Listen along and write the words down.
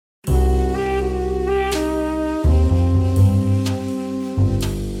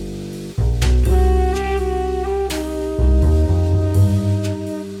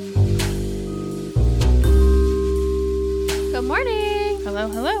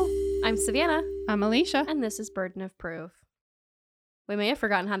I'm Savannah. I'm Alicia. And this is Burden of Proof. We may have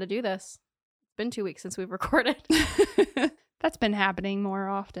forgotten how to do this. It's been 2 weeks since we've recorded. That's been happening more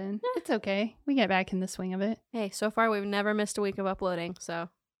often. It's okay. We get back in the swing of it. Hey, so far we've never missed a week of uploading, so.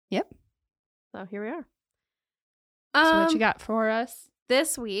 Yep. So here we are. So what you got for us?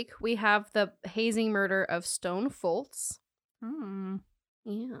 This week we have the hazing murder of Stone Foltz.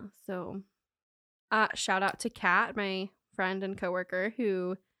 Yeah, so shout out to Kat, my friend and coworker,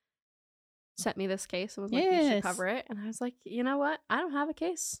 who sent me this case and was like, you should cover it. And I was like, you know what? I don't have a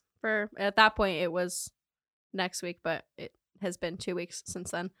case for, at that point it was next week, but it has been 2 weeks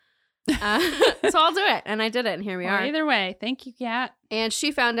since then. So I'll do it. And I did it. And here we are. Either way. Thank you, Kat. And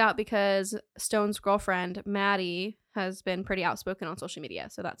she found out because Stone's girlfriend, Maddie, has been pretty outspoken on social media.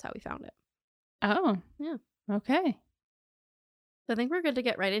 So that's how we found it. Oh. Yeah. Okay. So I think we're good to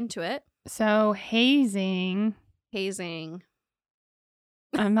get right into it. So hazing.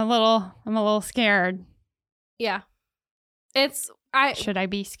 I'm a little scared. Yeah. Should I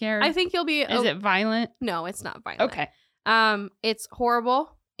be scared? I think you'll be. Is it violent? No, it's not violent. Okay. It's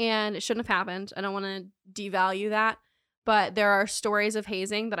horrible and it shouldn't have happened. I don't want to devalue that, but there are stories of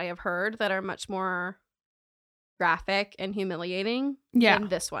hazing that I have heard that are much more graphic and humiliating than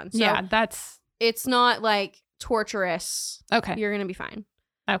this one. So yeah, it's not like torturous. Okay. You're gonna be fine.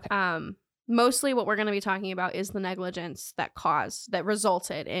 Okay. Mostly what we're gonna be talking about is the negligence that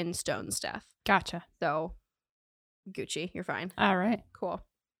resulted in Stone's death. Gotcha. So Gucci, you're fine. All right. Cool.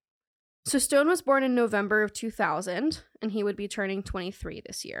 So Stone was born in November of 2000, and he would be turning 23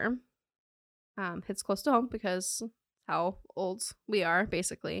 this year. Hits close to home because how old we are,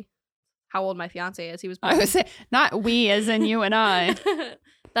 basically. How old my fiance is. He was born. I would say, not we as in you and I.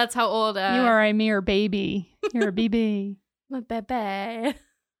 That's how old. You are a mere baby. You're a BB. My baby.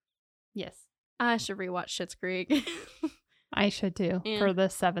 Yes. I should rewatch Schitt's Creek. I should too, for the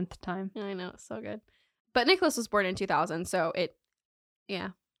 7th time. I know, it's so good. But Nicholas was born in 2000, so it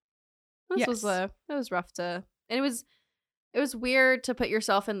was rough to, and it was weird to put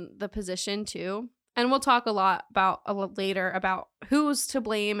yourself in the position too. And we'll talk a lot later about who's to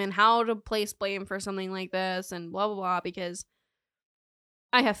blame and how to place blame for something like this and blah blah blah, because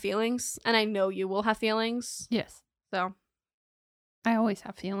I have feelings and I know you will have feelings. Yes. So I always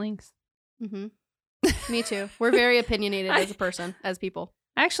have feelings. Mm-hmm. Me too. We're very opinionated as a person, as people.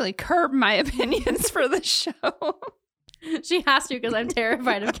 I actually curb my opinions for the show. She has to, because I'm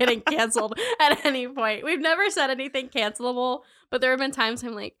terrified of getting canceled at any point. We've never said anything cancelable, but there have been times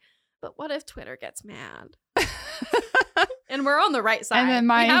I'm like, but what if Twitter gets mad? And we're on the right side. And then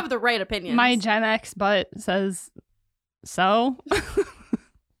we have the right opinions. My Gen X butt says, so?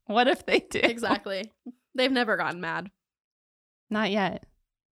 What if they do? Exactly. They've never gotten mad. Not yet.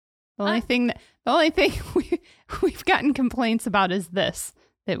 The only thing we've gotten complaints about is this.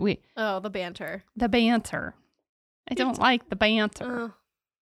 The banter. The banter. I don't like the banter.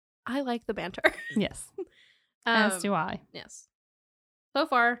 I like the banter. Yes. As do I. Yes. So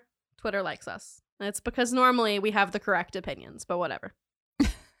far, Twitter likes us. And it's because normally we have the correct opinions, but whatever.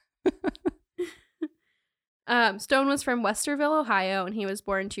 Stone was from Westerville, Ohio, and he was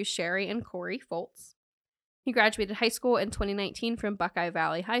born to Sherry and Corey Foltz. He graduated high school in 2019 from Buckeye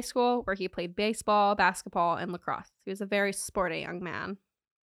Valley High School, where he played baseball, basketball, and lacrosse. He was a very sporty young man.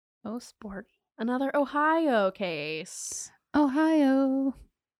 Oh, sporty. Another Ohio case. Ohio.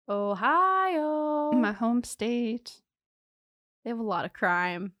 My home state. They have a lot of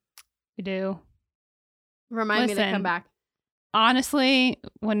crime. We do. Remind me to come back. Honestly,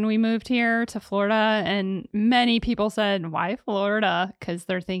 when we moved here to Florida, and many people said, why Florida? Because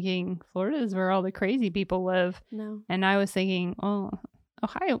they're thinking Florida is where all the crazy people live. No. And I was thinking, oh,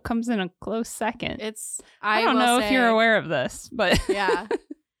 Ohio comes in a close second. I don't know if you're aware of this, but yeah.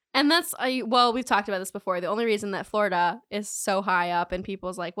 And we've talked about this before. The only reason that Florida is so high up and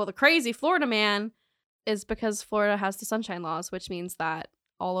people's like, well, the crazy Florida man, is because Florida has the sunshine laws, which means that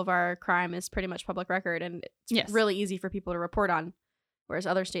all of our crime is pretty much public record, and it's really easy for people to report on, whereas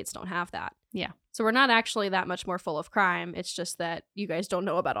other states don't have that. Yeah. So we're not actually that much more full of crime. It's just that you guys don't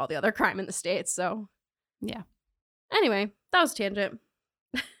know about all the other crime in the states. So yeah. Anyway, that was a tangent.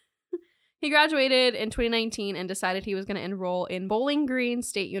 He graduated in 2019 and decided he was going to enroll in Bowling Green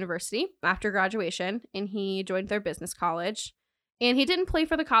State University after graduation, and he joined their business college. And he didn't play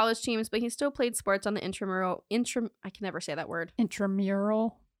for the college teams, but he still played sports on the I can never say that word.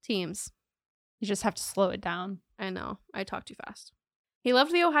 Intramural teams. You just have to slow it down. I know. I talk too fast. He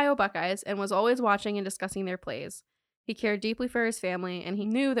loved the Ohio Buckeyes and was always watching and discussing their plays. He cared deeply for his family, and he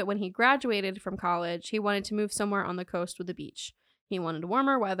knew that when he graduated from college, he wanted to move somewhere on the coast with a beach. He wanted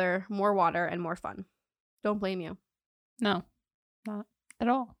warmer weather, more water, and more fun. Don't blame you. No. Not. At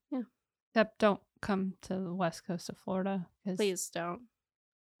all. Yeah. Except don't come to the west coast of Florida. Please don't.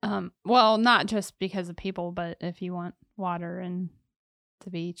 Well, not just because of people, but if you want water and the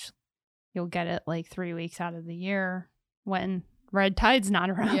beach, you'll get it like 3 weeks out of the year when red tide's not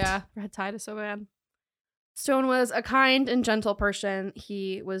around. Yeah, red tide is so bad. Stone was a kind and gentle person.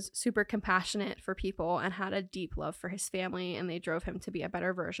 He was super compassionate for people and had a deep love for his family, and they drove him to be a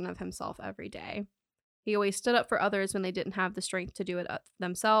better version of himself every day. He always stood up for others when they didn't have the strength to do it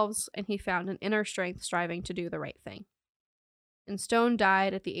themselves, and he found an inner strength striving to do the right thing. And Stone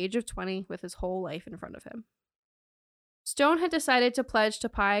died at the age of 20 with his whole life in front of him. Stone had decided to pledge to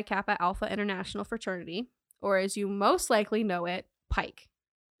Pi Kappa Alpha International Fraternity, or as you most likely know it, Pike.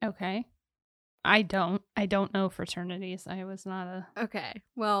 Okay. I don't know fraternities. I was not a... Okay.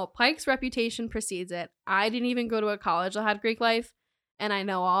 Well, Pike's reputation precedes it. I didn't even go to a college that had Greek life, and I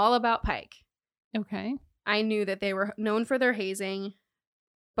know all about Pike. Okay. I knew that they were known for their hazing,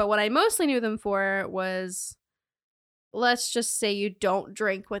 but what I mostly knew them for was, let's just say you don't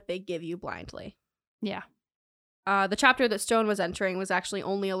drink what they give you blindly. Yeah. The chapter that Stone was entering was actually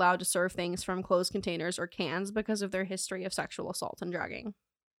only allowed to serve things from closed containers or cans because of their history of sexual assault and drugging.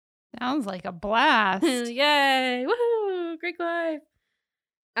 Sounds like a blast. Yay! Woohoo! Greek life!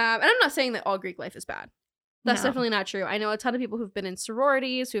 And I'm not saying that all Greek life is bad. That's definitely not true. I know a ton of people who've been in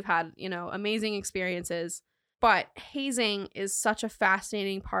sororities, who've had, amazing experiences. But hazing is such a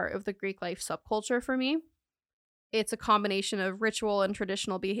fascinating part of the Greek life subculture for me. It's a combination of ritual and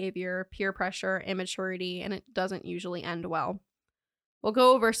traditional behavior, peer pressure, immaturity, and it doesn't usually end well. We'll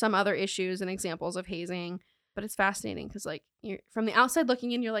go over some other issues and examples of hazing, but it's fascinating because, like, you're from the outside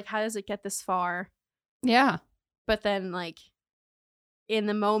looking in, you're like, how does it get this far? Yeah. But then, like, in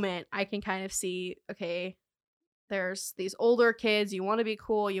the moment, I can kind of see, okay, there's these older kids, you want to be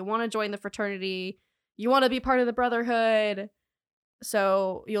cool, you want to join the fraternity, you want to be part of the brotherhood,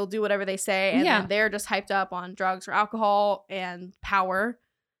 so you'll do whatever they say, and then they're just hyped up on drugs or alcohol and power,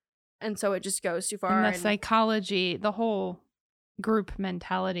 and so it just goes too far. And the psychology, the whole group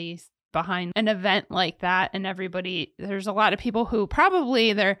mentality behind an event like that, and everybody, there's a lot of people who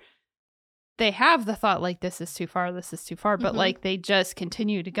probably they have the thought like, this is too far, but like they just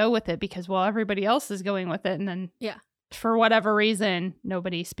continue to go with it because, well, everybody else is going with it, and then for whatever reason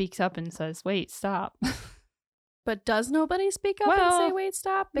nobody speaks up and says, wait, stop. But does nobody speak up and say, wait,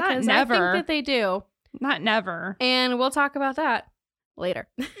 stop? Because I think that they do. Not never. And we'll talk about that later.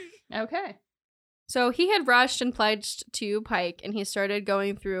 Okay. So he had rushed and pledged to Pike, and he started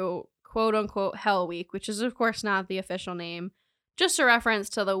going through quote-unquote Hell Week, which is, of course, not the official name, just a reference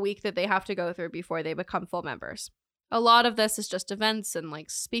to the week that they have to go through before they become full members. A lot of this is just events and, like,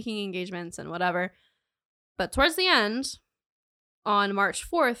 speaking engagements and whatever. But towards the end, on March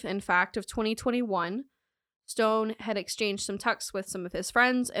 4th, in fact, of 2021, Stone had exchanged some tucks with some of his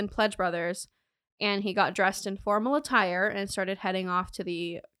friends and pledge brothers, and he got dressed in formal attire and started heading off to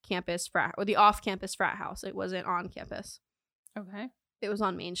the campus frat, or the off-campus frat house. It wasn't on campus. Okay. It was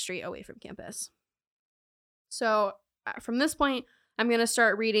on Main Street away from campus. So from this point, I'm going to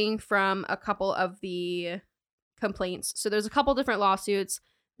start reading from a couple of the complaints. So there's a couple different lawsuits.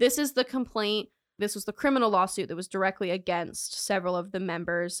 This is the complaint. This was the criminal lawsuit that was directly against several of the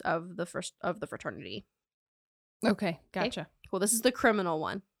members of the fraternity. Okay, gotcha. Okay? Cool. This is the criminal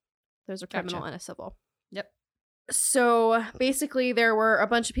one. There's a criminal and a civil. Yep. So basically, there were a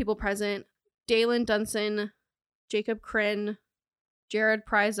bunch of people present: Dalen Dunson, Jacob Kryn, Jared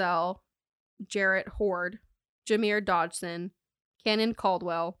Prizell, Jarrett Horde, Jameer Dodgson, Cannon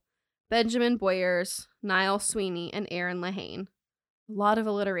Caldwell, Benjamin Boyers, Niall Sweeney, and Aaron Lahane. A lot of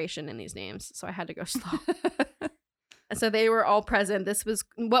alliteration in these names, so I had to go slow. So they were all present. This was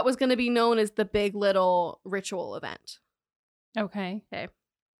what was going to be known as the Big Little ritual event. Okay.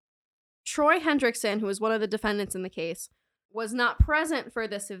 Troy Hendrickson, who was one of the defendants in the case, was not present for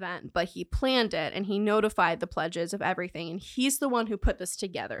this event, but he planned it and he notified the pledges of everything. And he's the one who put this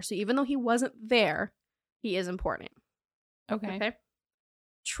together. So even though he wasn't there, he is important. Okay.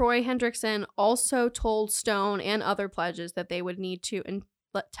 Troy Hendrickson also told Stone and other pledges that they would need to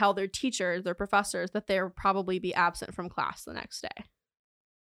tell their teachers, their professors, that they would probably be absent from class the next day,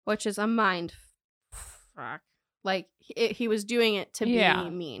 which is a mind fuck. Like, he was doing it to be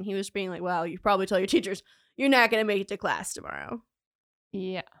mean. He was being like, well, you probably tell your teachers you're not going to make it to class tomorrow.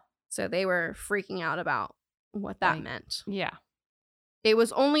 Yeah. So they were freaking out about what that meant. Yeah. It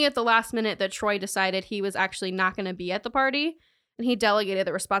was only at the last minute that Troy decided he was actually not going to be at the party, and he delegated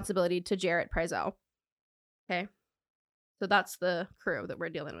the responsibility to Jarrett Prizell. Okay. So that's the crew that we're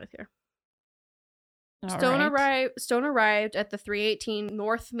dealing with here. Stone arrived at the 318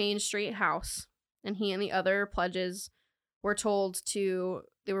 North Main Street house, and he and the other pledges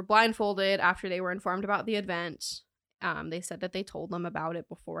they were blindfolded after they were informed about the event. They said that they told them about it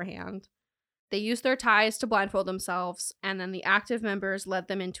beforehand. They used their ties to blindfold themselves, and then the active members led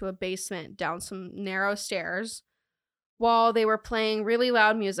them into a basement down some narrow stairs while they were playing really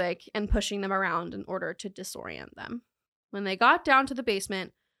loud music and pushing them around in order to disorient them. When they got down to the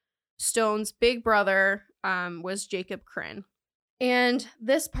basement, Stone's big brother was Jacob Kryn. And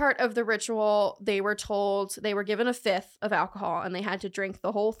this part of the ritual, they were told they were given a fifth of alcohol and they had to drink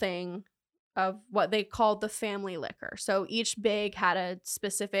the whole thing of what they called the family liquor. So each big had a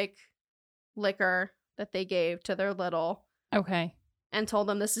specific liquor that they gave to their little. Okay. And told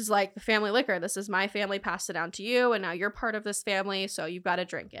them, this is like the family liquor. This is my family, passed it down to you, and now you're part of this family, so you've got to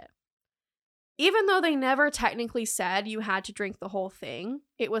drink it. Even though they never technically said you had to drink the whole thing,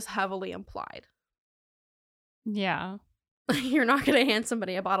 it was heavily implied. Yeah. You're not going to hand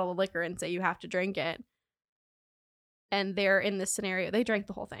somebody a bottle of liquor and say you have to drink it. And they're in this scenario. They drank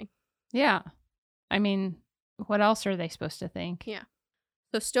the whole thing. Yeah. I mean, what else are they supposed to think? Yeah.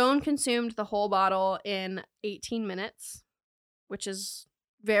 So Stone consumed the whole bottle in 18 minutes, which is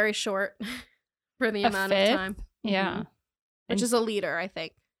very short for the amount of time. Yeah. Mm-hmm. Which is a liter, I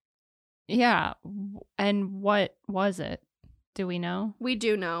think. Yeah. And what was it? Do we know? We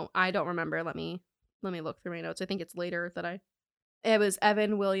do know. I don't remember. Let me look through my notes. I think it's later that it was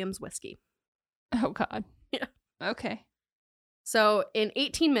Evan Williams whiskey. Oh, God. Yeah. Okay. So in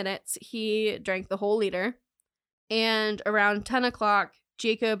 18 minutes, he drank the whole liter. And around 10 o'clock,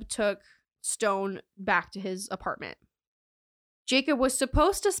 Jacob took Stone back to his apartment. Jacob was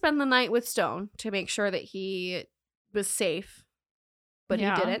supposed to spend the night with Stone to make sure that he was safe, but he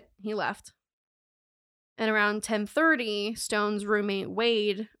didn't. He left. And around 10:30, Stone's roommate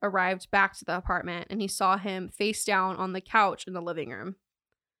Wade arrived back to the apartment, and he saw him face down on the couch in the living room.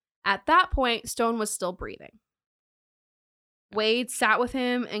 At that point, Stone was still breathing. Wade sat with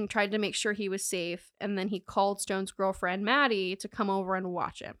him and tried to make sure he was safe, and then he called Stone's girlfriend, Maddie, to come over and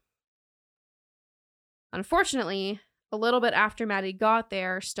watch him. Unfortunately, a little bit after Maddie got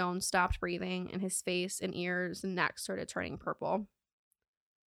there, Stone stopped breathing, and his face and ears and neck started turning purple.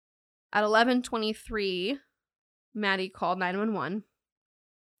 At 11:23, Maddie called 911,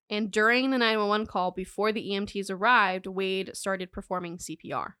 and during the 911 call, before the EMTs arrived, Wade started performing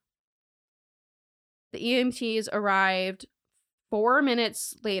CPR. The EMTs arrived 4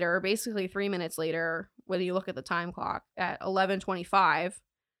 minutes later, basically 3 minutes later, when you look at the time clock, at 11:25,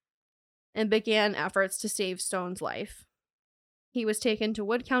 and began efforts to save Stone's life. He was taken to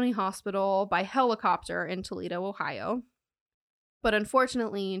Wood County Hospital by helicopter in Toledo, Ohio. But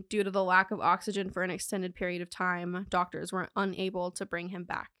unfortunately, due to the lack of oxygen for an extended period of time, doctors were unable to bring him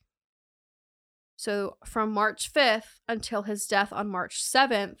back. So from March 5th until his death on March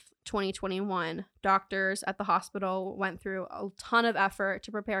 7th, 2021, doctors at the hospital went through a ton of effort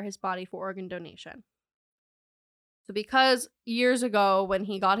to prepare his body for organ donation. So because years ago, when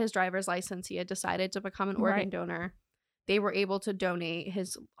he got his driver's license, he had decided to become an organ donor, they were able to donate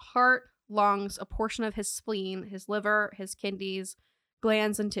his heart, lungs, a portion of his spleen, his liver, his kidneys,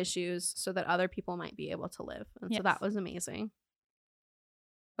 glands, and tissues so that other people might be able to live. And so that was amazing.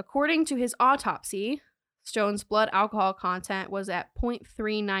 According to his autopsy, Stone's blood alcohol content was at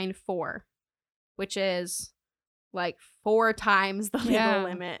 0.394, which is like 4 times the legal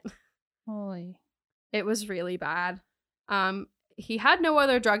limit. Holy. It was really bad. He had no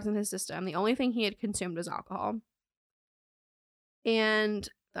other drugs in his system. The only thing he had consumed was alcohol. And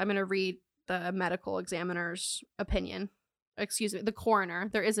I'm going to read the medical examiner's opinion. Excuse me, the coroner.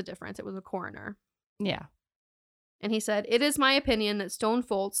 There is a difference. It was a coroner. Yeah. And he said, "It is my opinion that Stone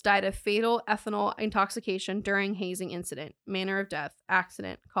Foltz died of fatal ethanol intoxication during hazing incident, manner of death,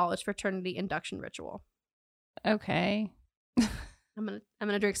 accident, college fraternity induction ritual." Okay. I'm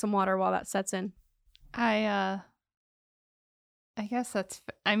gonna drink some water while that sets in. I guess that's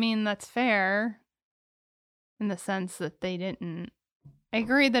fair in the sense that they didn't. I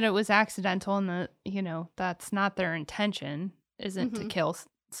agree that it was accidental and that, that's not their intention, isn't to kill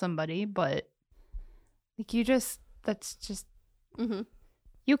somebody, but like that's just,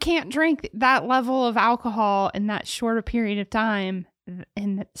 you can't drink that level of alcohol in that short a period of time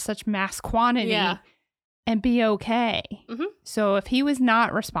in such mass quantity and be okay. So if he was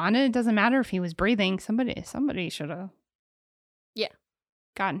not responding, it doesn't matter if he was breathing. Somebody should have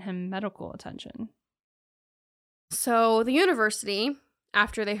gotten him medical attention. So the university,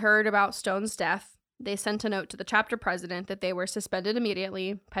 after they heard about Stone's death, they sent a note to the chapter president that they were suspended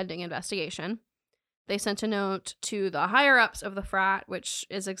immediately pending investigation. They sent a note to the higher-ups of the frat, which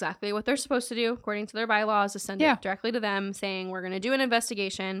is exactly what they're supposed to do, according to their bylaws, to send it directly to them, saying, we're going to do an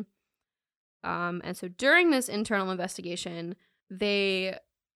investigation. And so during this internal investigation, they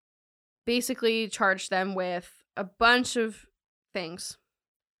basically charged them with a bunch of things.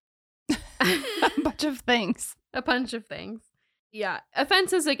 A bunch of things. A bunch of things. Yeah.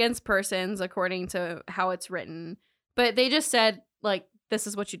 Offenses against persons, according to how it's written. But they just said, like, this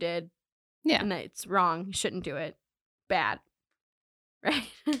is what you did. Yeah. And that it's wrong. You shouldn't do it. Bad. Right?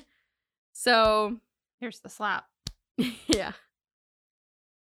 So. Here's the slap. Yeah.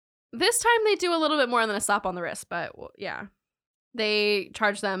 This time they do a little bit more than a slap on the wrist, but yeah. They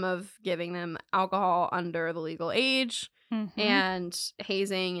charge them of giving them alcohol under the legal age and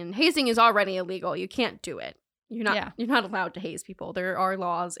hazing. And hazing is already illegal. You can't do it. You're not allowed to haze people. There are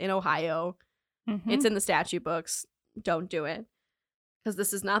laws in Ohio. It's in the statute books. Don't do it. Because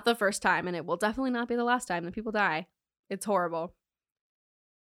this is not the first time, and it will definitely not be the last time that people die. It's horrible.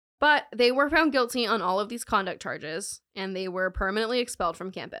 But they were found guilty on all of these conduct charges, and they were permanently expelled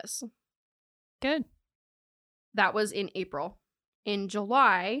from campus. Good. That was in April. In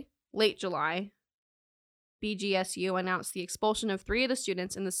July, late July, BGSU announced the expulsion of 3 of the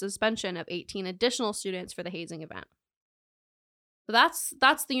students and the suspension of 18 additional students for the hazing event. So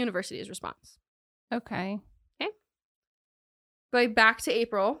that's the university's response. Okay. Going back to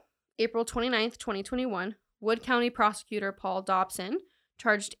April 29th, 2021, Wood County prosecutor Paul Dobson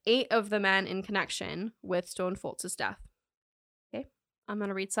charged 8 of the men in connection with Stone Foltz' death. Okay, I'm going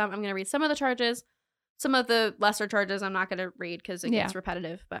to read some of the charges. Some of the lesser charges I'm not going to read because it gets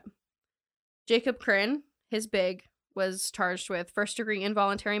repetitive. But Jacob Kryn, his big, was charged with first-degree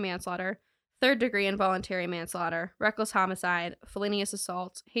involuntary manslaughter, third-degree involuntary manslaughter, reckless homicide, felonious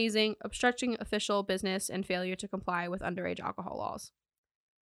assault, hazing, obstructing official business, and failure to comply with underage alcohol laws.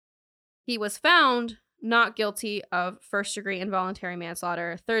 He was found not guilty of first-degree involuntary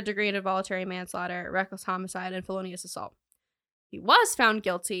manslaughter, third-degree involuntary manslaughter, reckless homicide, and felonious assault. He was found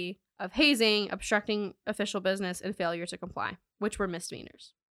guilty of hazing, obstructing official business, and failure to comply, which were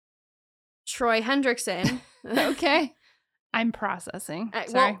misdemeanors. Troy Hendrickson. Okay. I'm processing.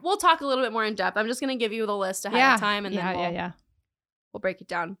 Sorry. We'll talk a little bit more in depth. I'm just going to give you the list ahead of time, and then we'll break it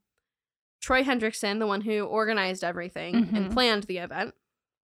down. Troy Hendrickson, the one who organized everything and planned the event,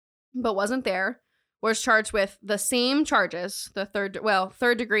 but wasn't there, was charged with the same charges, the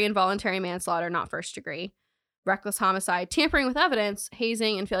third degree involuntary manslaughter, not first degree, reckless homicide, tampering with evidence,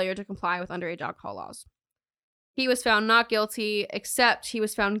 hazing, and failure to comply with underage alcohol laws. He was found not guilty, except he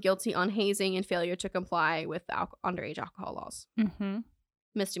was found guilty on hazing and failure to comply with underage alcohol laws.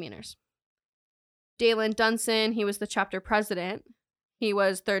 Misdemeanors. Dalen Dunson, he was the chapter president. He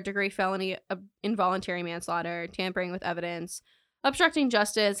was third-degree felony involuntary manslaughter, tampering with evidence, obstructing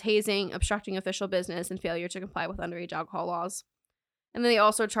justice, hazing, obstructing official business, and failure to comply with underage alcohol laws. And then they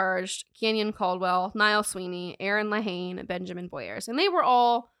also charged Kenyon Caldwell, Niall Sweeney, Aaron Lahane, Benjamin Boyers. And they were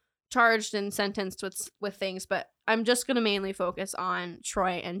all charged and sentenced with things, but I'm just going to mainly focus on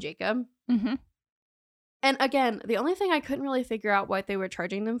Troy and Jacob. And again, the only thing I couldn't really figure out what they were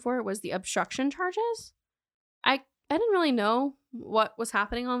charging them for was the obstruction charges. I didn't really know what was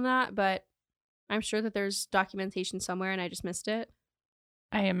happening on that, but I'm sure that there's documentation somewhere and I just missed it.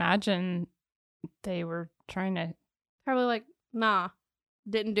 I imagine they were trying to probably like, nah,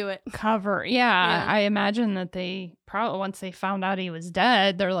 didn't do it. Cover. Yeah. I imagine that they probably, once they found out he was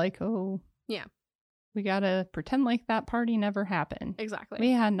dead, they're like, oh, yeah, we got to pretend like that party never happened. Exactly.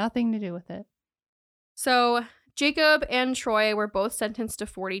 We had nothing to do with it. So Jacob and Troy were both sentenced to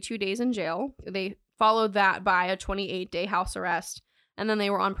 42 days in jail. They followed that by a 28-day house arrest, and then they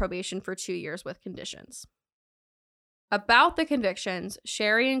were on probation for 2 years with conditions. About the convictions,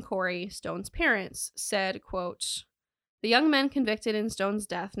 Sherry and Corey, Stone's parents, said, quote, "The young men convicted in Stone's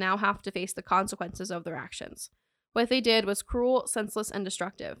death now have to face the consequences of their actions. What they did was cruel, senseless, and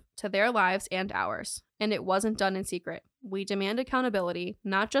destructive to their lives and ours, and it wasn't done in secret. We demand accountability,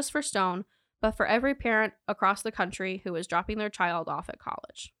 not just for Stone, but for every parent across the country who is dropping their child off at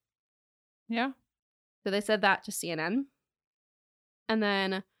college." Yeah. So they said that to CNN. And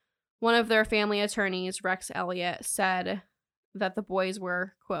then one of their family attorneys, Rex Elliott, said that the boys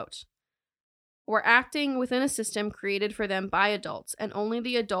were, quote, "We're acting within a system created for them by adults, and only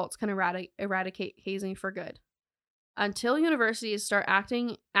the adults can eradicate hazing for good. Until universities start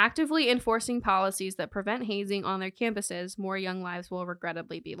actively enforcing policies that prevent hazing on their campuses, more young lives will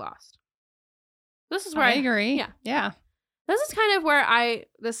regrettably be lost." This is where I agree. Yeah. Yeah. This is kind of where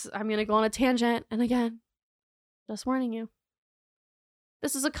I'm going to go on a tangent. And again, just warning you.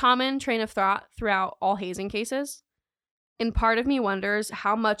 This is a common train of thought throughout all hazing cases. And part of me wonders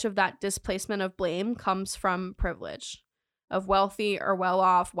how much of that displacement of blame comes from privilege, of wealthy or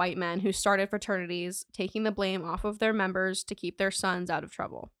well-off white men who started fraternities, taking the blame off of their members to keep their sons out of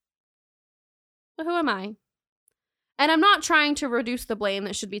trouble. But who am I? And I'm not trying to reduce the blame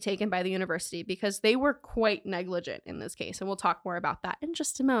that should be taken by the university because they were quite negligent in this case. And we'll talk more about that in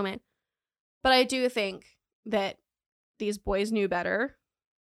just a moment. But I do think that these boys knew better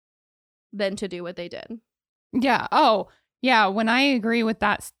than to do what they did. Yeah. Oh, yeah. When I agree with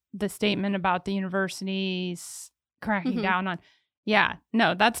the statement about the universities cracking down on, yeah,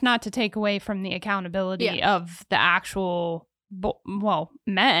 no, that's not to take away from the accountability of the actual,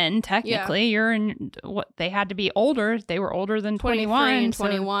 men, technically. You're in what they had to be older. They were older than 21 and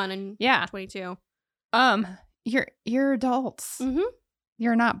 21 and 22. You're adults.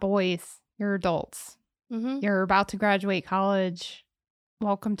 You're not boys. You're adults. You're about to graduate college.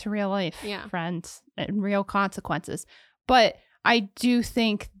 Welcome to real life, friends, and real consequences. But I do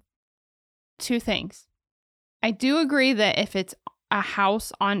think two things. I do agree that if it's a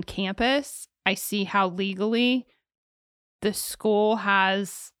house on campus, I see how legally the school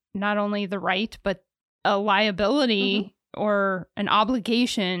has not only the right, but a liability or an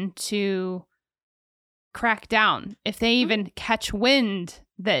obligation to crack down. If they even catch wind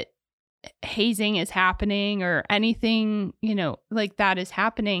that hazing is happening or anything, like that is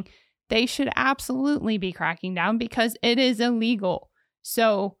happening, they should absolutely be cracking down because it is illegal.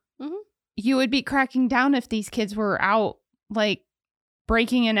 So you would be cracking down if these kids were out like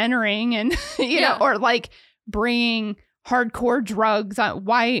breaking and entering and, or like bringing hardcore drugs.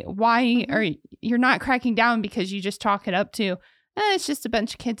 Why are you're not cracking down because you just chalk it up to, it's just a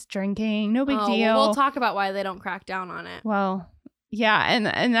bunch of kids drinking. No big deal. We'll talk about why they don't crack down on it. Well, yeah,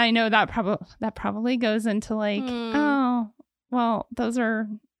 and I know that probably goes into like, those are,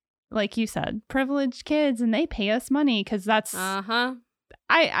 like you said, privileged kids, and they pay us money because that's.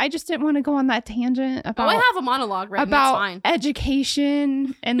 I just didn't want to go on that tangent about. I have a monologue written about that's fine.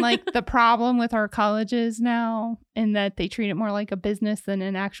 Education and like the problem with our colleges now, and that they treat it more like a business than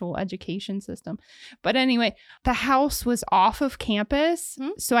an actual education system. But anyway, the house was off of campus,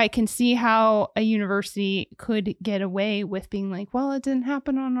 so I can see how a university could get away with being like, well, it didn't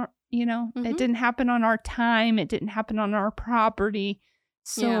happen on our, it didn't happen on our time, it didn't happen on our property,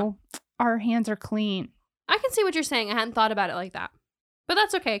 so our hands are clean. I can see what you're saying. I hadn't thought about it like that. But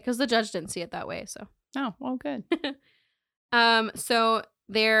that's okay, because the judge didn't see it that way, so. Oh, well, good. So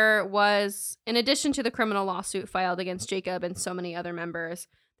there was, in addition to the criminal lawsuit filed against Jacob and so many other members,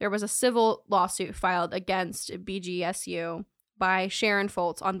 there was a civil lawsuit filed against BGSU by Sharon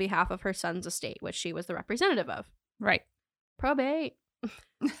Foltz on behalf of her son's estate, which she was the representative of. Right. Probate.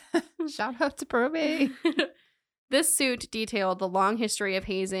 Shout out to probate. This suit detailed the long history of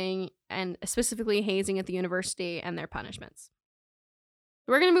hazing, and specifically hazing at the university and their punishments.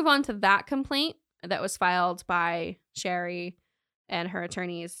 We're going to move on to that complaint that was filed by Sherry and her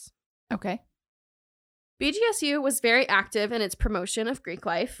attorneys. Okay. BGSU was very active in its promotion of Greek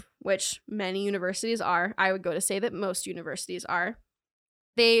life, which many universities are. I would go to say that most universities are.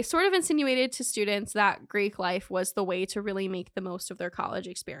 They sort of insinuated to students that Greek life was the way to really make the most of their college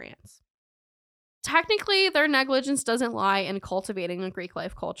experience. Technically, their negligence doesn't lie in cultivating a Greek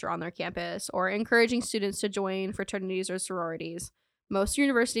life culture on their campus or encouraging students to join fraternities or sororities. Most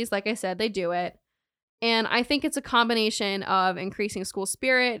universities, like I said, they do it. And I think it's a combination of increasing school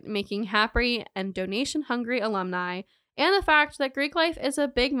spirit, making happy and donation-hungry alumni, and the fact that Greek life is a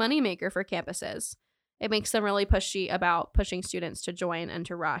big moneymaker for campuses. It makes them really pushy about pushing students to join and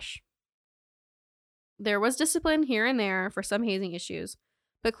to rush. There was discipline here and there for some hazing issues,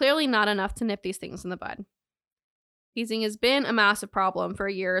 but clearly not enough to nip these things in the bud. Hazing has been a massive problem for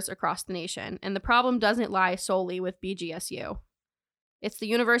years across the nation, and the problem doesn't lie solely with BGSU. It's the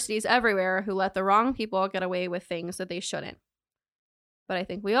universities everywhere who let the wrong people get away with things that they shouldn't. But I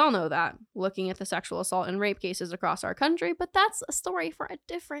think we all know that, looking at the sexual assault and rape cases across our country, but that's a story for a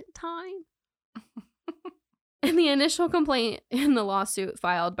different time. In the initial complaint in the lawsuit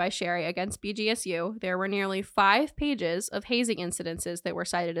filed by Sherry against BGSU, there were nearly 5 pages of hazing incidences that were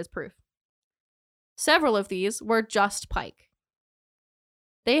cited as proof. Several of these were just Pike.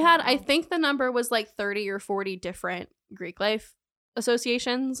 They had, I think the number was like 30 or 40 different Greek life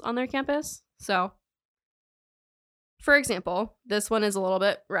associations on their campus. So, for example, this one is a little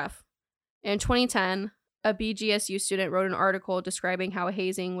bit rough. In 2010, a BGSU student wrote an article describing how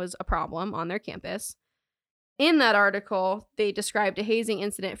hazing was a problem on their campus. In that article, they described a hazing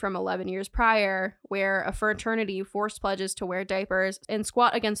incident from 11 years prior where a fraternity forced pledges to wear diapers and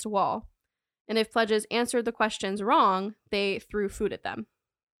squat against a wall. And if pledges answered the questions wrong, they threw food at them.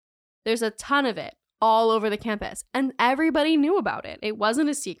 There's a ton of it all over the campus, and everybody knew about it. It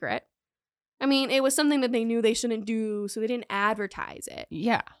wasn't a secret. I mean, it was something that they knew they shouldn't do, so they didn't advertise it.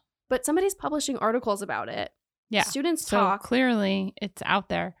 Yeah. But somebody's publishing articles about it. Yeah. Students so talk. Clearly, it's out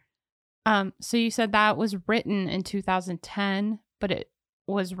there. So you said that was written in 2010, but it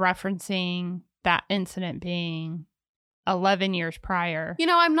was referencing that incident being 11 years prior.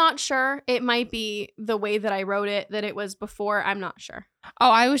 I'm not sure. It might be the way that I wrote it, that it was before. I'm not sure. Oh,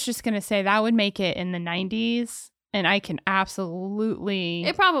 I was just going to say that would make it in the 90s. And I can absolutely...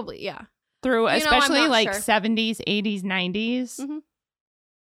 It probably, yeah. Through, especially like sure. 70s, 80s, 90s. Mm-hmm.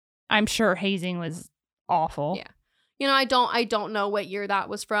 I'm sure hazing was awful. Yeah. I don't know what year that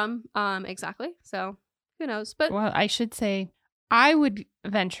was from exactly. So who knows? But well, I should say, I would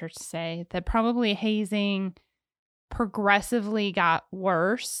venture to say that probably hazing progressively got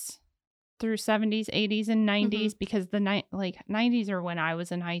worse through 70s, 80s, and 90s because the 90s are when I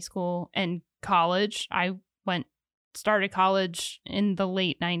was in high school and college. I started college in the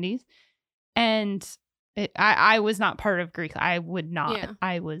late 90s, and I was not part of Greek. I would not. Yeah.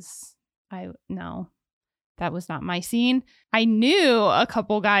 No, that was not my scene. I knew a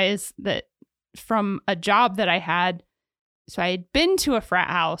couple guys that from a job that I had. So I had been to a frat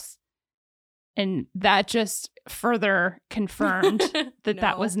house, and that just further confirmed that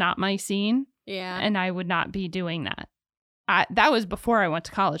that was not my scene. Yeah. And I would not be doing that. That was before I went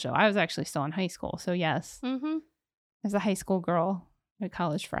to college, though. I was actually still in high school. So yes. Mm-hmm. As a high school girl at a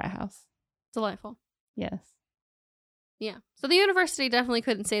college frat house. Delightful. Yes. Yeah. So the university definitely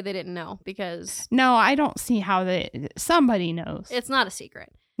couldn't say they didn't know because... No, I don't see how somebody knows. It's not a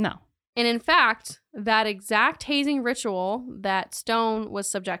secret. No. And in fact, that exact hazing ritual that Stone was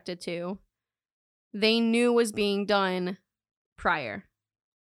subjected to, they knew was being done prior.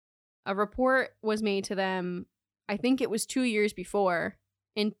 A report was made to them, I think it was 2 years before.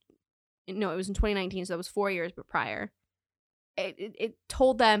 No, it was in 2019, so that was 4 years but prior. It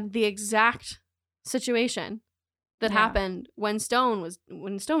told them the exact situation that happened when Stone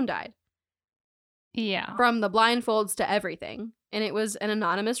died. Yeah. From the blindfolds to everything. And it was an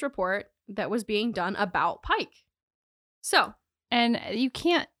anonymous report that was being done about Pike. So. And you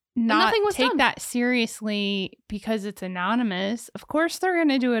can't not take that seriously because it's anonymous. Of course they're going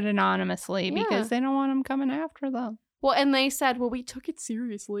to do it anonymously because they don't want them coming after them. Well, and they said, well, we took it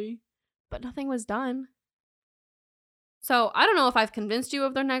seriously, but nothing was done. So I don't know if I've convinced you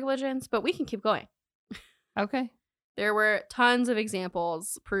of their negligence, but we can keep going. Okay. There were tons of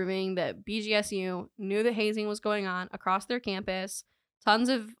examples proving that BGSU knew that hazing was going on across their campus. Tons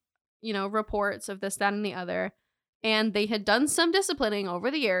of, reports of this, that, and the other. And they had done some disciplining over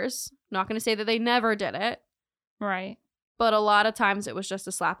the years. Not going to say that they never did it. Right. But a lot of times it was just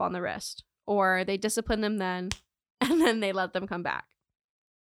a slap on the wrist. Or they disciplined them then, and then they let them come back.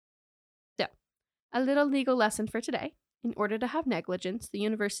 So, a little legal lesson for today. In order to have negligence, the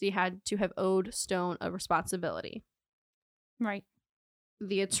university had to have owed Stone a responsibility. Right.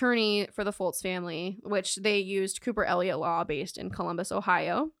 The attorney for the Foltz family, which they used Cooper Elliott Law based in Columbus,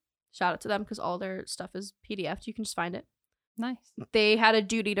 Ohio. Shout out to them because all their stuff is PDF'd. You can just find it. Nice. They had a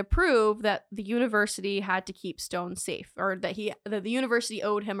duty to prove that the university had to keep Stone safe, or that the university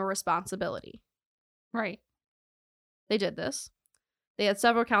owed him a responsibility. Right. They did this. They had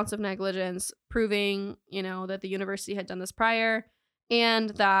several counts of negligence proving, that the university had done this prior and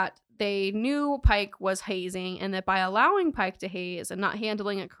that they knew Pike was hazing, and that by allowing Pike to haze and not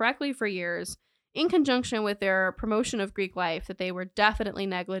handling it correctly for years, in conjunction with their promotion of Greek life, that they were definitely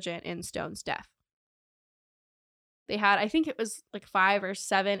negligent in Stone's death. They had, I think it was like 5 or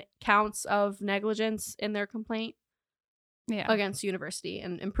 7 counts of negligence in their complaint against the university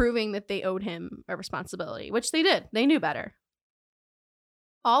and proving that they owed him a responsibility, which they did. They knew better.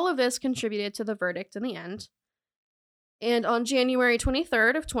 All of this contributed to the verdict in the end. And on January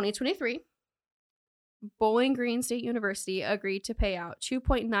 23rd of 2023, Bowling Green State University agreed to pay out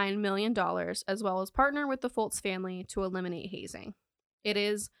 $2.9 million as well as partner with the Foltz family to eliminate hazing. It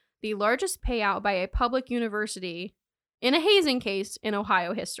is the largest payout by a public university in a hazing case in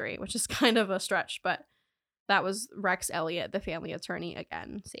Ohio history, which is kind of a stretch, but that was Rex Elliott, the family attorney,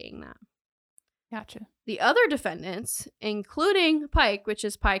 again saying that. Gotcha. The other defendants, including Pike, which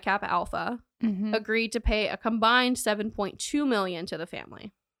is Pi Kappa Alpha, agreed to pay a combined $7.2 million to the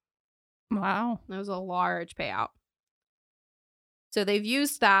family. Wow. That was a large payout. So they've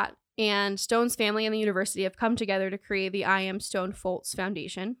used that, and Stone's family and the university have come together to create the I Am Stone Foltz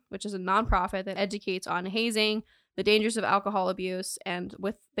Foundation, which is a nonprofit that educates on hazing, the dangers of alcohol abuse, and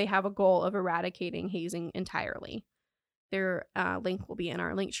they have a goal of eradicating hazing entirely. Their link will be in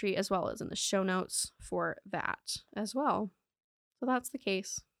our link tree as well as in the show notes for that as well. So that's the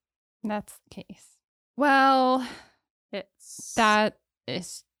case. That's the case. Well, it's... That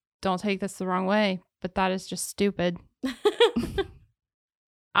is... Don't take this the wrong way, but that is just stupid.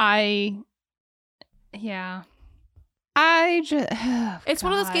 Yeah. It's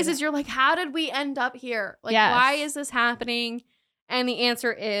one of those cases you're like, how did we end up here? Like, why is this happening? And the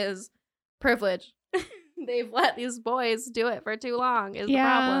answer is privilege. They've let these boys do it for too long is the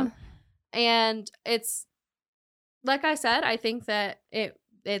problem. And it's, like I said, I think that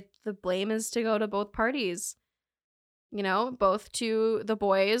the blame is to go to both parties. You know, both to the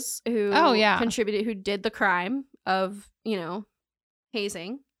boys who contributed, who did the crime of, you know,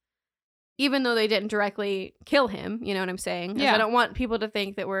 hazing. Even though they didn't directly kill him, you know what I'm saying? Yeah. I don't want people to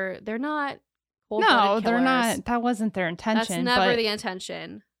think that they're not cold-blooded killers. They're not. That wasn't their intention. That's never the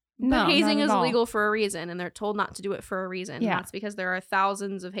intention. But hazing is illegal for a reason, and they're told not to do it for a reason. Yeah. And that's because there are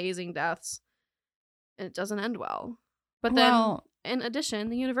thousands of hazing deaths, and it doesn't end well. But then, in addition,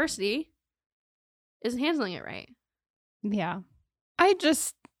 the university isn't handling it right. Yeah.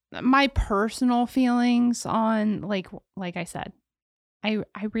 My personal feelings on, like I said, I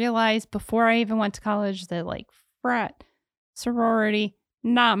realized before I even went to college that, like, frat, sorority,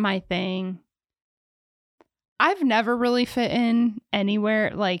 not my thing. I've never really fit in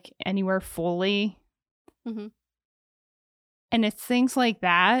anywhere fully. Mm-hmm. And it's things like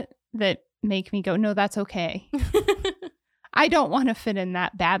that make me go, no, that's okay. I don't want to fit in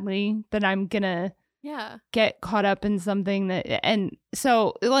that badly that I'm going to get caught up in something and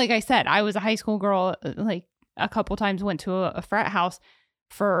so, like I said, I was a high school girl, like, a couple times went to a frat house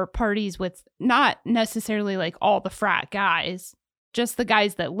for parties with not necessarily like all the frat guys, just the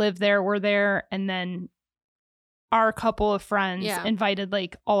guys that live there were there. And then our couple of friends invited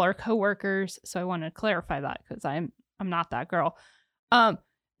like all our coworkers. So I want to clarify that because I'm not that girl. I'm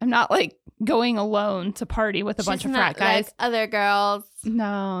not like going alone to party with a bunch of frat guys. Like other girls.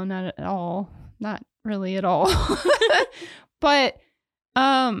 No, not at all. Not really at all. But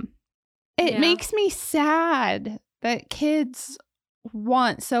it makes me sad that kids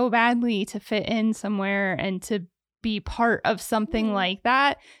want so badly to fit in somewhere and to be part of something like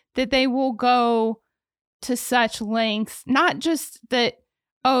that they will go to such lengths. Not just that,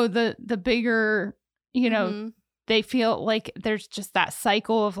 the bigger, you know, they feel like there's just that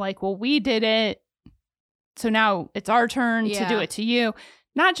cycle of like, well, we did it, so now it's our turn to do it to you.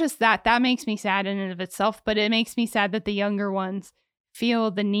 Not just that makes me sad in and of itself, but it makes me sad that the younger ones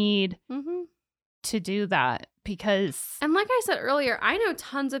feel the need to do that because... And like I said earlier, I know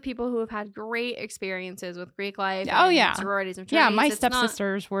tons of people who have had great experiences with Greek life sororities and fraternities. Yeah, my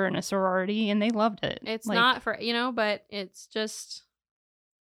stepsisters were in a sorority and they loved it. It's like, not for, you know, but it's just...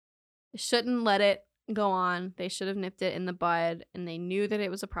 Shouldn't let it go on. They should have nipped it in the bud, and they knew that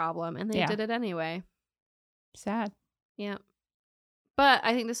it was a problem, and they did it anyway. Sad. Yeah. But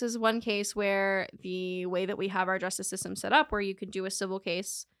I think this is one case where the way that we have our justice system set up, where you could do a civil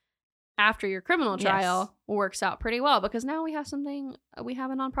case after your criminal trial, works out pretty well, because now we have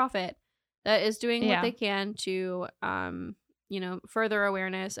a nonprofit that is doing what they can to, further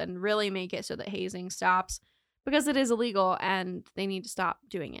awareness and really make it so that hazing stops, because it is illegal and they need to stop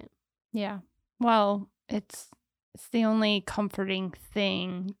doing it. Yeah. Well, it's the only comforting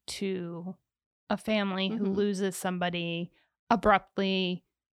thing to a family who loses somebody abruptly,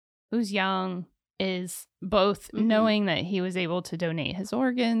 who's young, is both knowing that he was able to donate his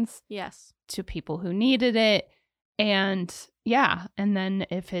organs to people who needed it. And and then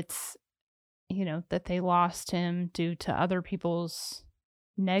if it's, that they lost him due to other people's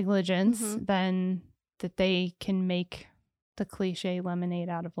negligence, then that they can make the cliche lemonade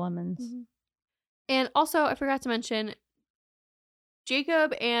out of lemons. And also, I forgot to mention,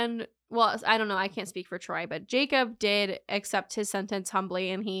 Jacob and, well, I don't know, I can't speak for Troy, but Jacob did accept his sentence humbly,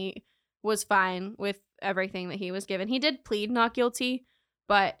 and he was fine with everything that he was given. He did plead not guilty,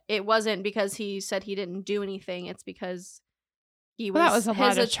 but it wasn't because he said he didn't do anything. It's because that was a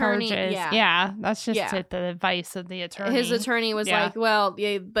lot of charges. Yeah, that's just the advice of the attorney. His attorney was like, well,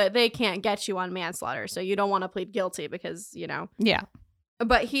 but they can't get you on manslaughter, so you don't want to plead guilty because, Yeah.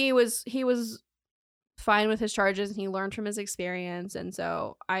 But he was fine with his charges, and he learned from his experience, and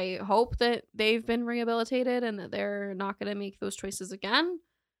so I hope that they've been rehabilitated and that they're not going to make those choices again,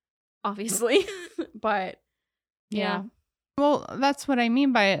 obviously. But yeah. Well, that's what I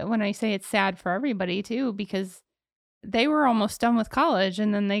mean by it when I say it's sad for everybody too, because they were almost done with college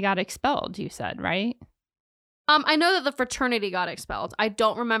and then they got expelled, you said, right? I know that the fraternity got expelled. I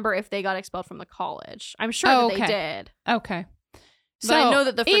don't remember if they got expelled from the college. I'm sure that they did. Okay. But I know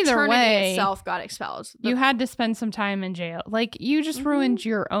that the fraternity itself got expelled. You had to spend some time in jail. Like, you just ruined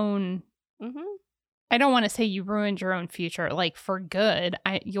your own... I don't want to say you ruined your own future, like, for good.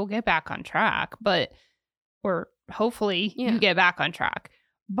 You'll get back on track, or hopefully you get back on track.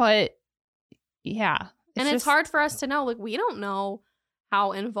 But, yeah. It's hard for us to know. Like, we don't know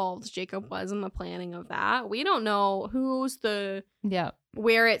how involved Jacob was in the planning of that. We don't know Yeah.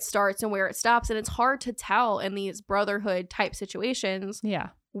 where it starts and where it stops. And it's hard to tell in these brotherhood type situations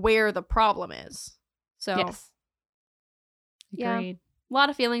where the problem is. So, yes. Agreed. A lot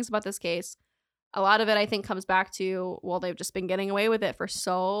of feelings about this case. A lot of it, I think, comes back to, well, they've just been getting away with it for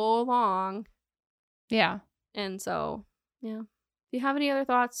so long. Yeah. And so, yeah. If you have any other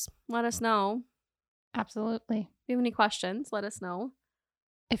thoughts, let us know. Absolutely. If you have any questions, let us know.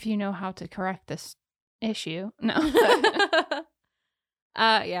 If you know how to correct this issue. No.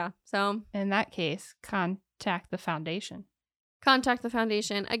 Yeah. So in that case, contact the foundation. Contact the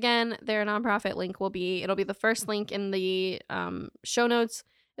foundation. Again, their nonprofit link it'll be the first link in the show notes.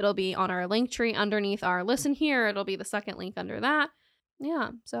 It'll be on our link tree underneath our listen here. It'll be the second link under that.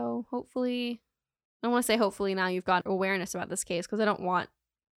 Yeah. So hopefully, I want to say hopefully now you've got awareness about this case, because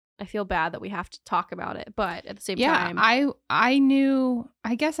I feel bad that we have to talk about it, but at the same time, I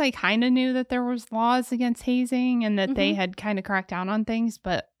guess I kind of knew that there was laws against hazing and that they had kind of cracked down on things,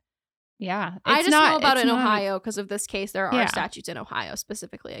 but yeah, I just know about it in Ohio because of this case. There are statutes in Ohio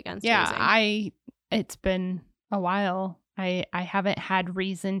specifically against hazing. It's been a while. I haven't had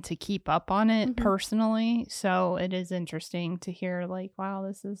reason to keep up on it personally, so it is interesting to hear like, wow,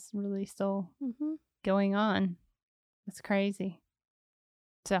 this is really still going on. It's crazy.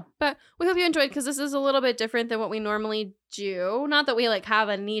 So, but we hope you enjoyed, because this is a little bit different than what we normally do. Not that we like have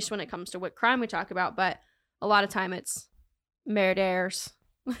a niche when it comes to what crime we talk about, but a lot of time it's murders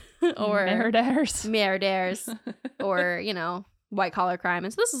or murders or, white collar crime.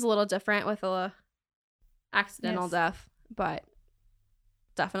 And so this is a little different with a accidental death, but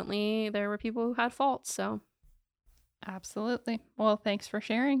definitely there were people who had faults. So absolutely. Well, thanks for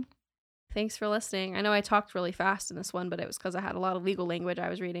sharing. Thanks for listening. I know I talked really fast in this one, but it was because I had a lot of legal language I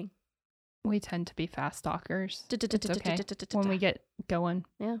was reading. We tend to be fast talkers. It's okay when we get going.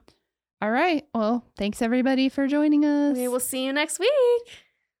 Yeah. All right. Well, thanks everybody for joining us. We will see you next week.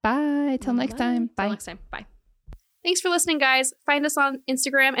 Bye. Till next time. Bye. Till next time. Bye. Thanks for listening, guys. Find us on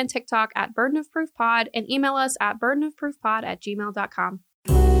Instagram and TikTok at Burden of Proof Pod, and email us at burdenofproofpod@gmail.com.